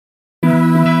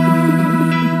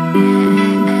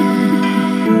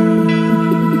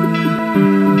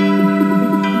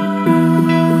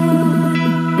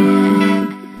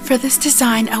For this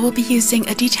design, I will be using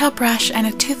a detail brush and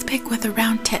a toothpick with a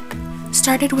round tip.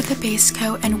 Started with a base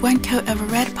coat and one coat of a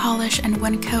red polish and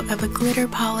one coat of a glitter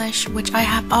polish, which I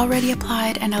have already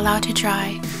applied and allowed to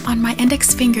dry. On my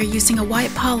index finger, using a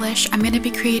white polish, I'm going to be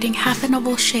creating half an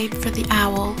oval shape for the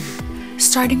owl.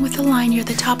 Starting with a line near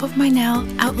the top of my nail,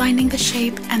 outlining the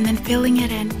shape and then filling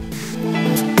it in.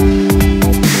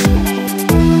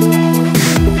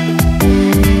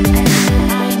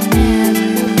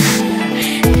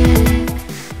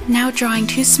 Now drawing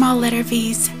two small letter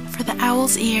V's for the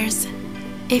owl's ears.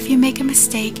 If you make a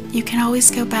mistake, you can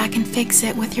always go back and fix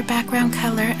it with your background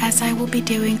color, as I will be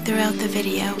doing throughout the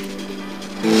video.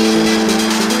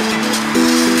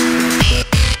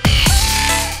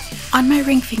 On my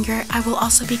ring finger, I will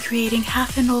also be creating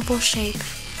half an oval shape.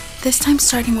 This time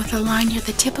starting with a line near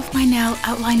the tip of my nail,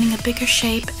 outlining a bigger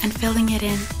shape and filling it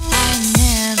in.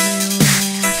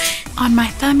 On my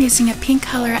thumb, using a pink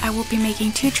color, I will be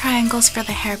making two triangles for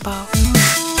the hair bow.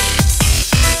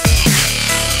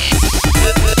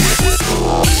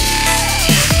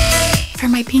 For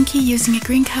my pinky, using a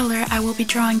green color, I will be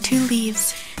drawing two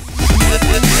leaves.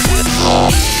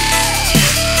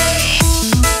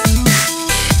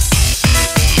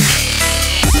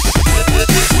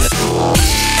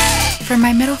 For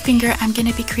my middle finger, I'm going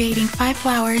to be creating 5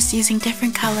 flowers using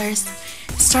different colors.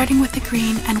 Starting with the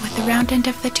green, and with the round end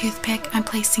of the toothpick, I'm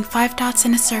placing 5 dots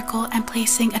in a circle and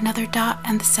placing another dot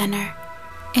in the center.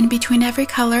 In between every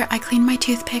color, I clean my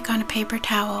toothpick on a paper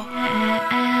towel.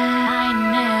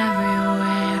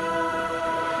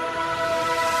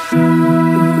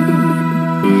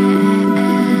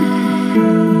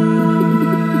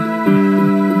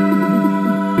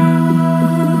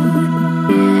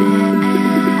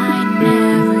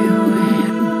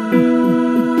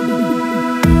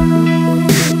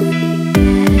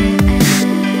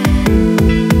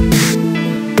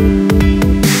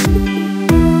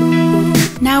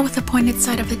 Now with the pointed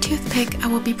side of the toothpick, I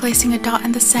will be placing a dot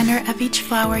in the center of each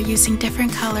flower using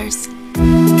different colors.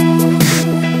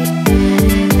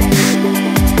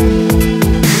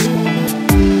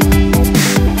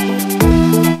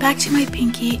 Back to my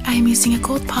pinky, I am using a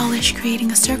gold polish,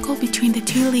 creating a circle between the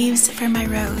two leaves for my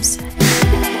rose.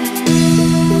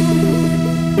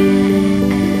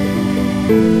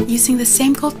 Using the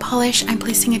same gold polish, I'm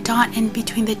placing a dot in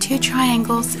between the two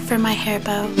triangles for my hair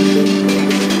bow.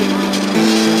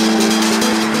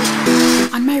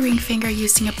 On my ring finger,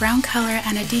 using a brown color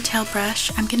and a detail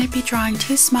brush, I'm going to be drawing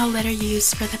two small letter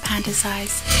U's for the panda's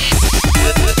eyes.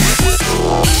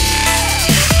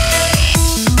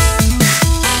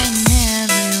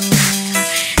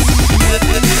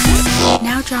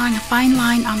 Now drawing a fine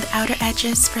line on the outer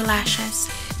edges for lashes.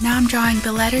 Now I'm drawing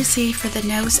the letter Z for the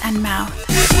nose and mouth.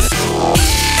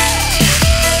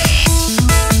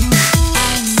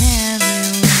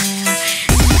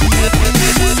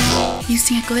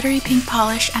 Using a glittery pink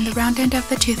polish and the round end of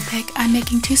the toothpick, I'm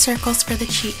making 2 circles for the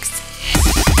cheeks.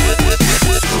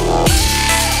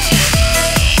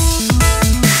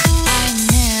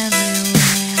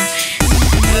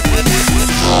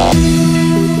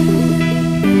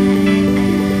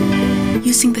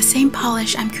 Using the same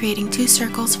polish, I'm creating 2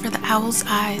 circles for the owl's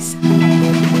eyes.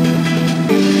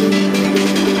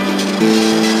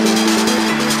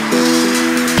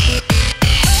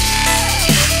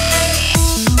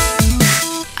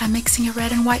 I'm mixing a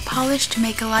red and white polish to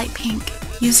make a light pink.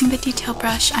 Using the detail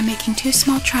brush, I'm making 2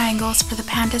 small triangles for the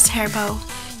panda's hair bow.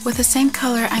 With the same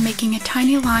color, I'm making a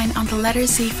tiny line on the letter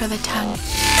Z for the tongue.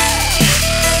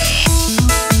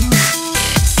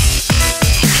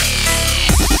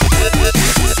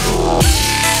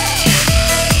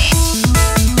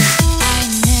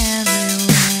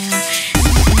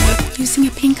 Using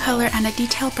a pink color and a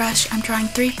detail brush, I'm drawing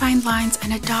 3 fine lines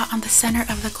and a dot on the center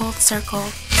of the gold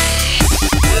circle.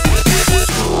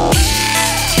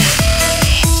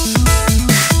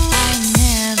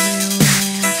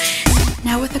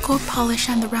 Now with the gold polish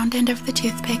and the round end of the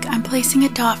toothpick, I'm placing a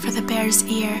dot for the bear's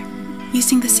ear.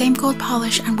 Using the same gold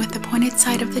polish and with the pointed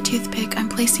side of the toothpick, I'm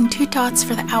placing 2 dots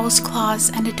for the owl's claws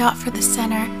and a dot for the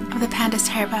center of the panda's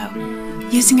hair bow.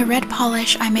 Using a red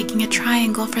polish, I'm making a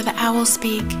triangle for the owl's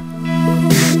beak.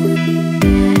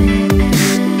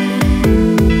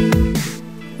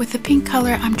 With the pink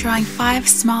color, I'm drawing 5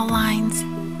 small lines.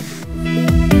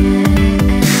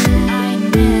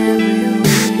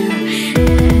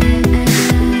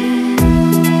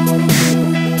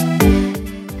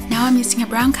 Now I'm using a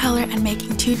brown color and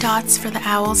making 2 dots for the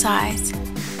owl's eyes.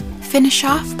 Finish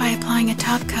off by applying a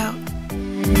top coat.